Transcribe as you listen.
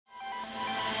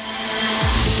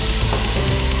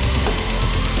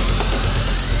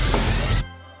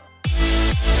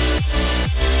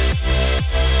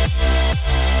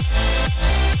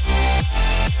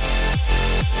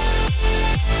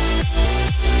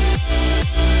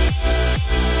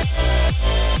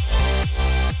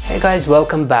guys,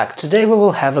 welcome back. Today we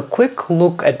will have a quick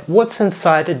look at what's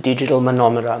inside a digital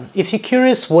manometer. If you're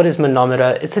curious what is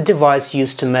manometer, it's a device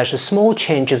used to measure small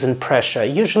changes in pressure,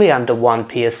 usually under 1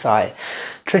 psi.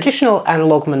 Traditional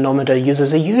analog manometer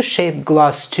uses a U-shaped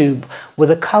glass tube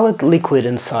with a colored liquid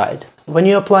inside. When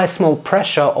you apply small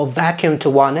pressure or vacuum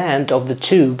to one end of the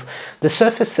tube, the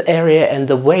surface area and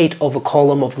the weight of a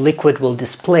column of liquid will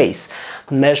displace,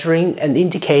 measuring and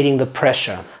indicating the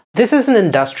pressure. This is an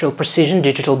industrial precision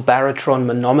digital baratron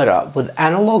manometer with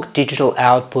analog digital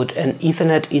output and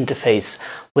Ethernet interface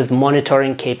with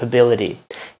monitoring capability.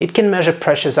 It can measure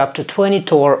pressures up to 20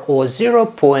 torr or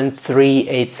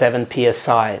 0.387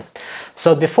 psi.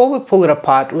 So before we pull it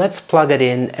apart, let's plug it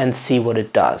in and see what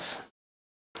it does.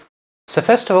 So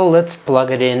first of all, let's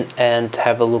plug it in and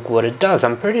have a look what it does.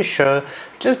 I'm pretty sure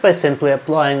just by simply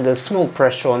applying the small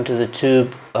pressure onto the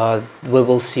tube, we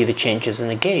will see the changes in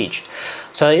the gauge.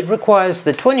 So it requires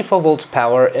the 24 volts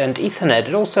power and Ethernet.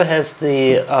 It also has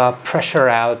the pressure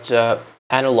out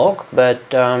analog, but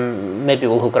maybe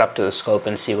we'll hook it up to the scope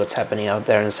and see what's happening out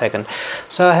there in a second.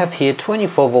 So I have here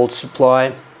 24 volt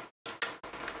supply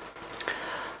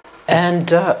and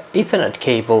Ethernet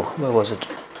cable. Where was it?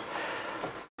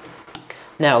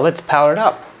 Now let's power it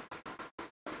up.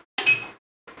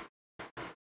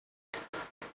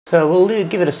 So we'll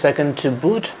give it a second to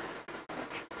boot.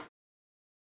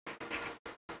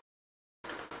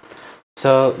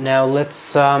 So now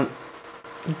let's go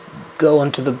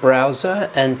onto the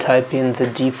browser and type in the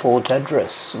default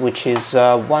address, which is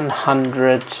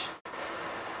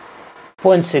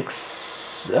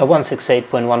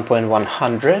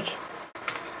 168.1.100.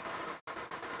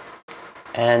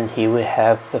 And here we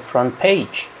have the front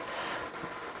page.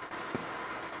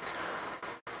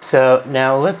 So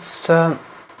now let's run.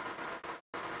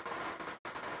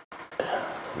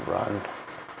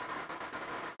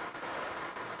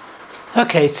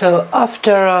 Okay, so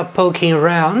after poking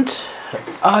around,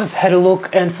 I've had a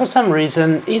look, and for some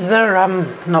reason either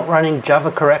I'm not running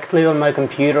Java correctly on my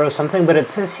computer or something, but it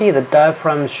says here the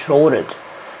diaphragm is shorted.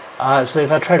 So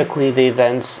if I try to clear the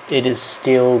events, it is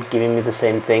still giving me the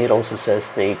same thing. It also says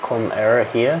the COM error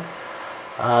here,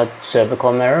 server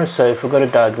COM error. So if we go to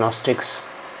diagnostics,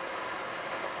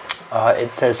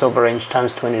 it says overrange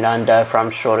times 29,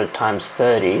 diaphragm shorted times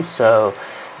 30. So,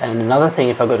 and another thing,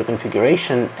 if I go to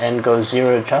configuration and go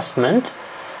zero adjustment,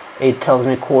 it tells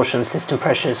me caution, system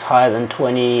pressure is higher than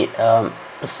 20%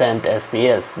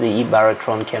 FPS. The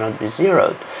e-baratron cannot be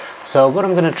zeroed. So what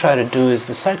I'm going to try to do is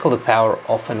to cycle the power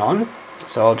off and on.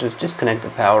 So I'll just disconnect the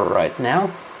power right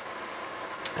now.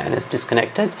 And it's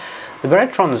disconnected. The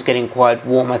baratron is getting quite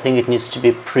warm. I think it needs to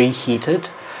be preheated.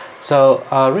 So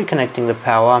reconnecting the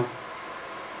power,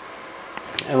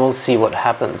 and we'll see what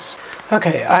happens.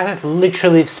 Okay, I have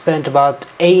literally spent about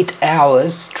 8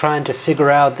 hours trying to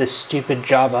figure out this stupid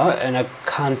Java, and I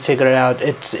can't figure it out.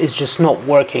 It's just not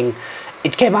working.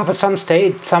 It came up at some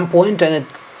point, and it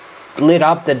lit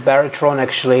up that baratron.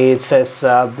 Actually, it says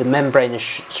the membrane is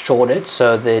shorted,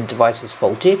 so the device is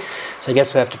faulty. So I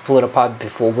guess we have to pull it apart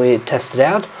before we test it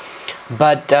out.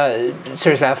 But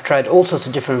seriously, I've tried all sorts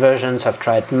of different versions. I've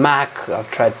tried Mac, I've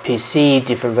tried PC,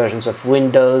 different versions of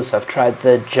Windows. I've tried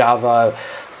the Java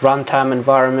runtime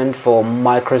environment for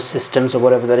microsystems or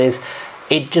whatever that is.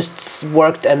 It just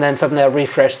worked, and then suddenly I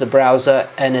refreshed the browser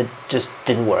and it just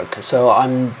didn't work. So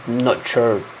I'm not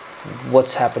sure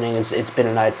what's happening. It's been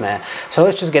a nightmare. So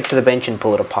let's just get to the bench and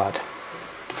pull it apart.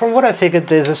 From what I figured,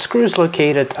 there's a screws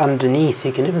located underneath.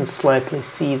 You can even slightly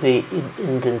see the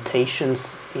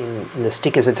indentations in the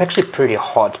stickers. It's actually pretty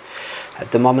hot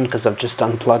at the moment because I've just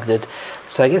unplugged it.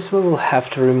 So I guess we will have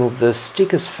to remove the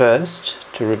stickers first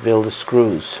to reveal the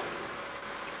screws.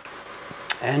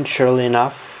 And surely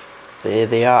enough, there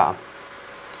they are.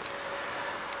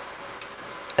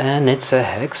 And it's a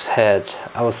hex head.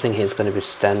 I was thinking it's going to be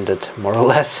standard, more or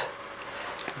less,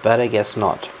 but I guess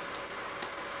not.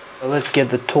 So let's get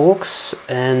the Torx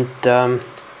and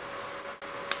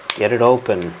get it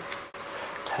open.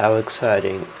 How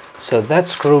exciting. So that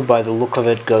screw, by the look of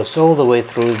it, goes all the way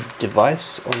through the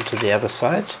device onto the other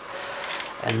side.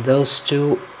 And those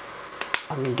two,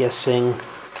 I'm guessing,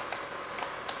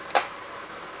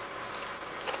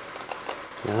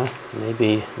 no,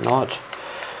 maybe not.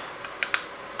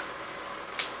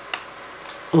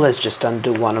 Let's just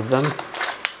undo one of them.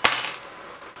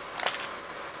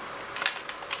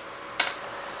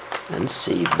 And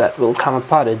see if that will come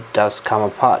apart. It does come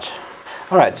apart.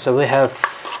 Alright, so we have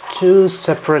two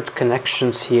separate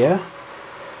connections here.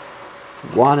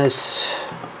 One is,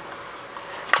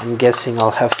 I'm guessing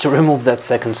I'll have to remove that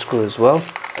second screw as well.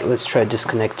 Let's try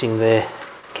disconnecting the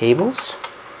cables.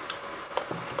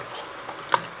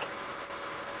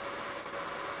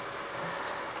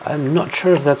 I'm not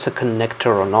sure if that's a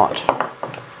connector or not.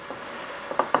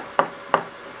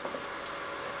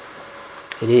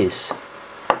 It is.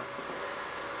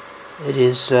 It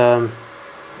is, very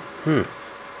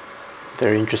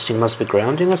interesting. Must be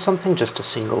grounding or something, just a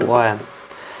single wire.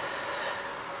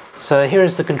 So here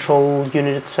is the control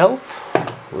unit itself,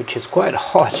 which is quite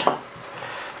hot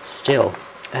still.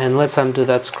 And let's undo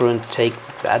that screw and take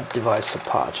that device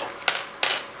apart.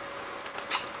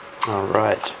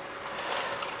 Alright.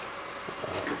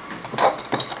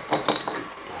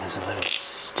 There's a little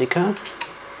sticker.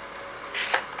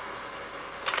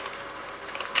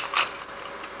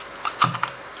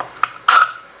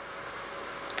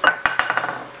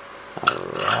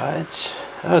 Alright.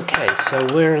 Okay, so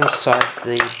we're inside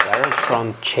the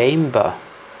baratron chamber.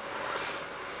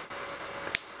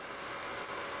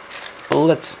 Well,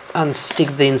 let's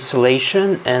unstick the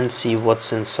insulation and see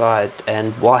what's inside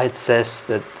and why it says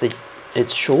that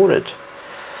it's shorted.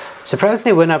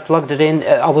 Surprisingly, when I plugged it in,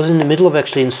 I was in the middle of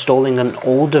actually installing an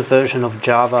older version of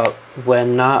Java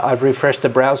when I refreshed the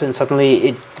browser, and suddenly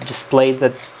it displayed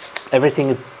that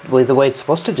everything with the way it's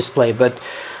supposed to display. But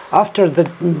after the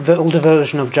older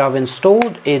version of Java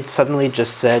installed, it suddenly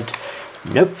just said,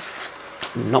 nope,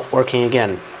 not working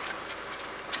again.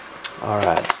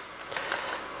 Alright.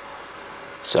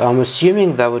 So I'm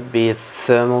assuming that would be a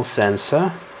thermal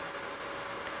sensor.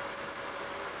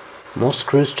 More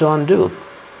screws to undo.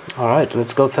 Alright,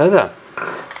 let's go further.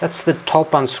 That's the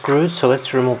top unscrewed, so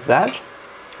let's remove that.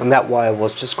 And that wire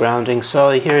was just grounding.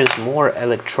 So here is more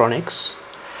electronics.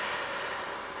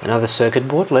 Another circuit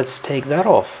board, let's take that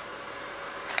off.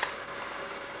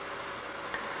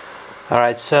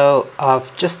 Alright, so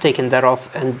I've just taken that off,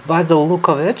 and by the look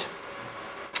of it,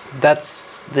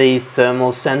 that's the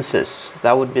thermal sensors.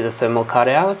 That would be the thermal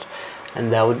cutout,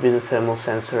 and that would be the thermal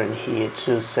sensor in here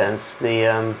to sense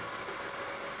the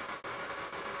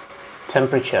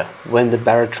temperature when the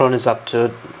baratron is up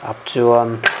to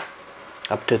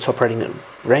its operating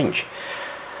range.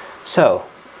 So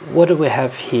what do we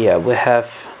have here? We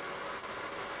have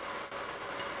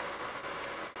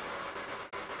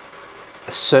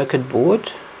a circuit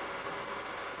board.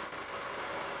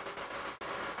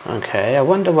 Okay, I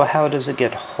wonder how does it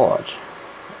get hot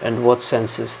and what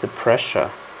senses the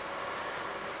pressure.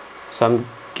 So I'm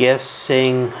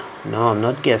guessing, no, I'm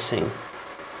not guessing.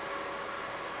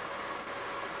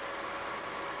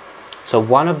 So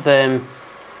one of them,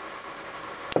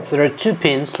 there are two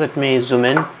pins, let me zoom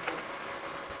in.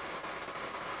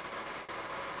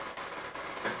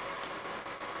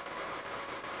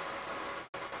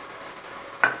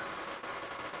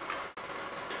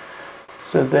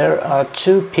 So there are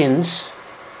two pins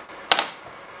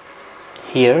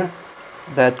here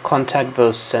that contact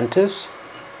those centers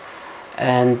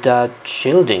and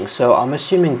shielding. So I'm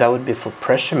assuming that would be for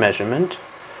pressure measurement.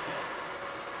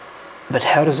 But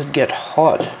how does it get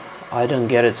hot? I don't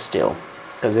get it still,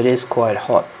 because it is quite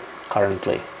hot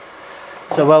currently.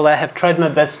 So well, I have tried my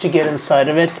best to get inside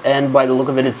of it, and by the look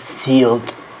of it, it's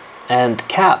sealed and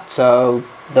capped. So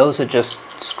those are just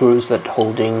screws that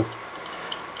holding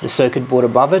the circuit board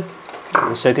above it.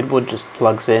 The circuit board just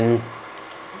plugs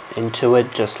into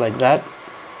it just like that.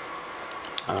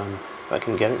 If I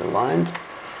can get it aligned.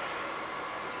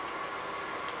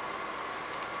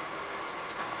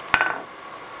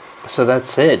 So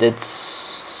that's it.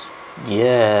 It's,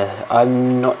 yeah,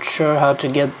 I'm not sure how to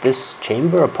get this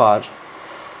chamber apart.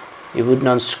 It wouldn't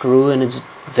unscrew, and it's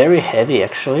very heavy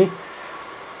actually.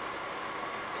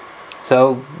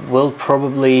 So we'll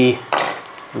probably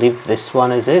leave this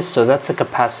one as is. So that's a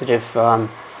capacitive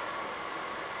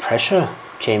pressure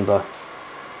chamber.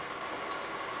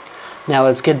 Now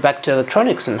let's get back to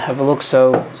electronics and have a look.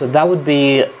 So that would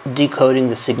be decoding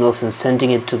the signals and sending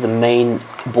it to the main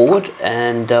board.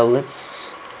 And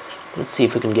let's see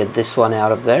if we can get this one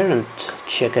out of there and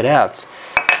check it out.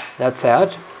 That's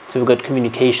out. So we've got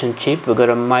communication chip, we've got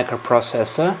a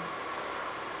microprocessor,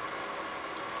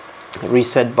 a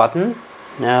reset button.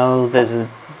 Now there's a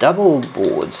double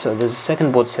board, so there's a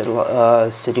second board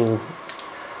sitting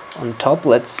on top.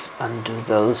 Let's undo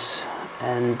those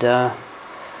and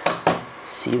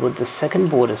see what the second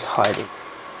board is hiding.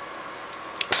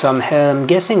 So I'm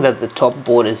guessing that the top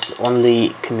board is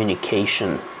only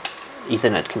communication,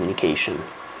 Ethernet communication,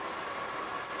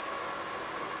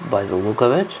 by the look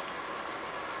of it.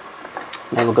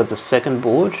 Now we've got the second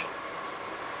board,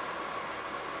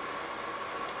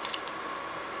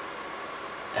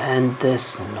 and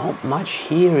there's not much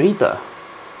here either.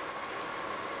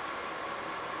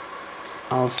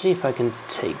 I'll see if I can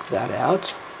take that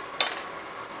out.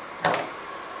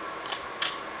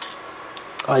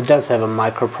 Oh, it does have a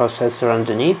microprocessor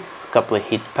underneath, a couple of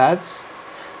heat pads.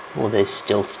 Or they're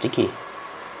still sticky.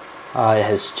 It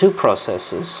has 2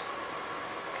 processors.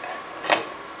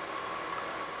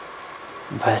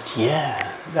 But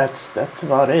yeah, that's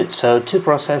about it. So 2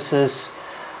 processors,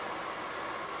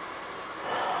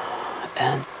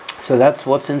 and so that's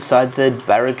what's inside the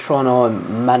baratron, or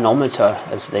manometer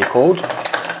as they're called.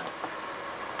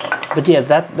 But yeah,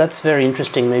 that's very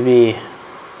interesting. Maybe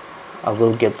I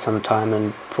will get some time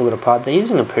and pull it apart. They're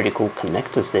using a pretty cool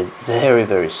connectors. They're very,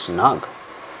 very snug.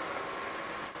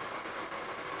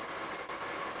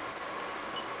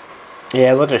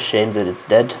 Yeah, what a shame that it's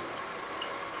dead.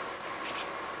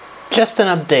 Just an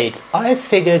update. I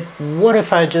figured, what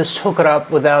if I just hook it up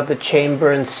without the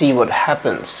chamber and see what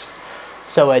happens?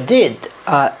 So I did,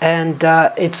 and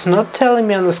it's not telling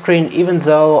me on the screen, even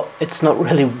though it's not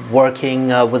really working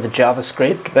with the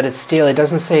JavaScript, but it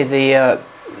doesn't say the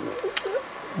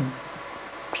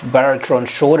baratron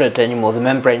shorted anymore, the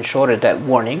membrane shorted, that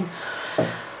warning.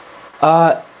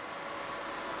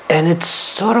 And it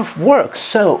sort of works.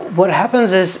 So what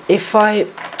happens is, if I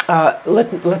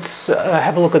let's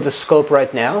have a look at the scope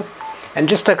right now, and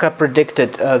just like I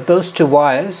predicted, those 2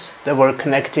 wires that were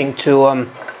connecting to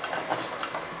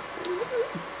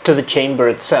the chamber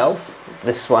itself,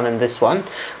 this one and this one,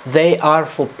 they are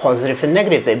for positive and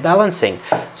negative. They're balancing.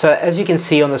 So as you can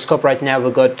see on the scope right now,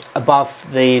 we've got above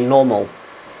the normal,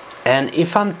 and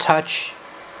if I touch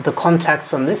the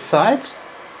contacts on this side,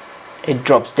 it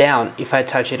drops down. If I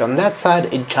touch it on that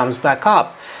side, it jumps back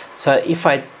up. So if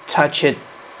I touch it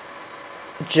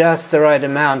just the right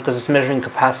amount, because it's measuring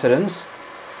capacitance,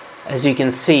 as you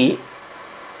can see,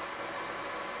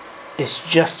 it's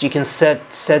just, you can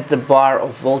set the bar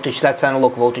of voltage, that's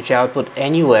analog voltage output,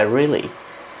 anywhere really.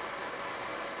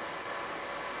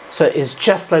 So it's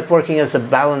just like working as a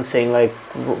balancing, like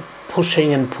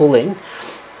pushing and pulling.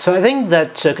 So I think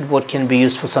that circuit board can be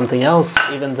used for something else,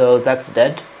 even though that's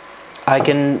dead. I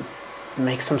can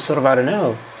make some sort of, I don't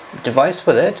know, device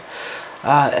with it,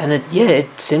 and it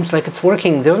seems like it's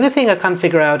working. The only thing I can't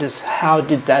figure out is, how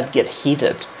did that get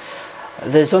heated?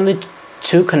 There's only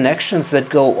 2 connections that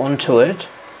go onto it,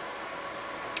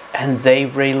 and they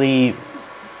really,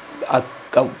 I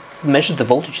measured the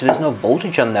voltage, there's no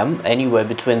voltage on them anywhere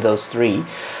between those 3,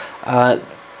 and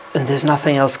there's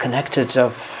nothing else connected.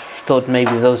 I've thought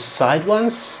maybe those side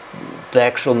ones, the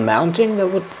actual mounting, that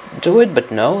would do it, but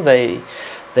no, they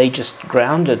just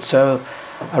grounded. So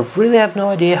I really have no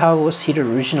idea how it was heated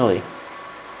originally.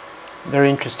 Very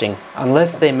interesting.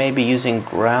 Unless they may be using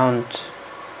ground.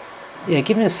 Yeah,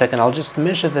 give me a second, I'll just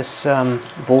measure this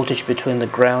voltage between the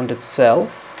ground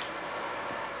itself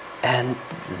and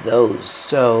those.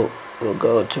 So we'll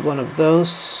go to one of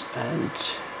those, and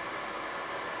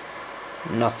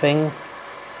nothing,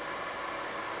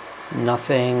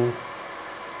 nothing,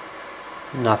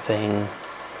 nothing.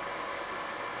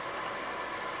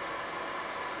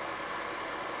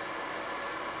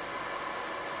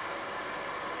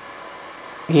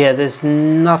 Yeah, there's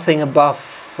nothing above,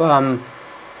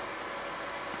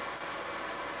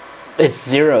 it's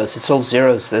zeros, it's all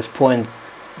zeros. There's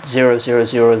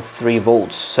 0.0003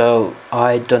 volts, so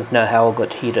I don't know how it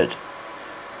got heated.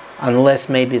 Unless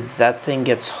maybe that thing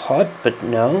gets hot, but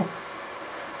no.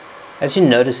 As you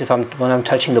notice, when I'm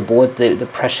touching the board, the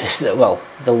pressure is, well,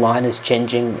 the line is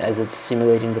changing as it's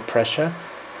simulating the pressure.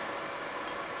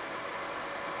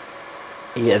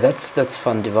 Yeah, that's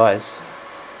fun device.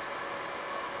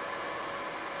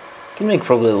 Can make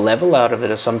probably a level out of it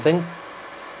or something.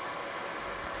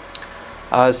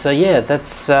 So yeah,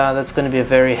 that's going to be a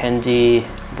very handy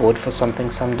board for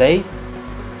something someday.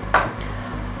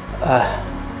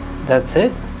 That's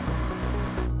it.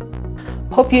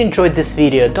 Hope you enjoyed this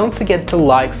video. Don't forget to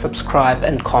like, subscribe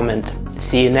and comment.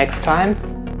 See you next time.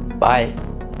 Bye.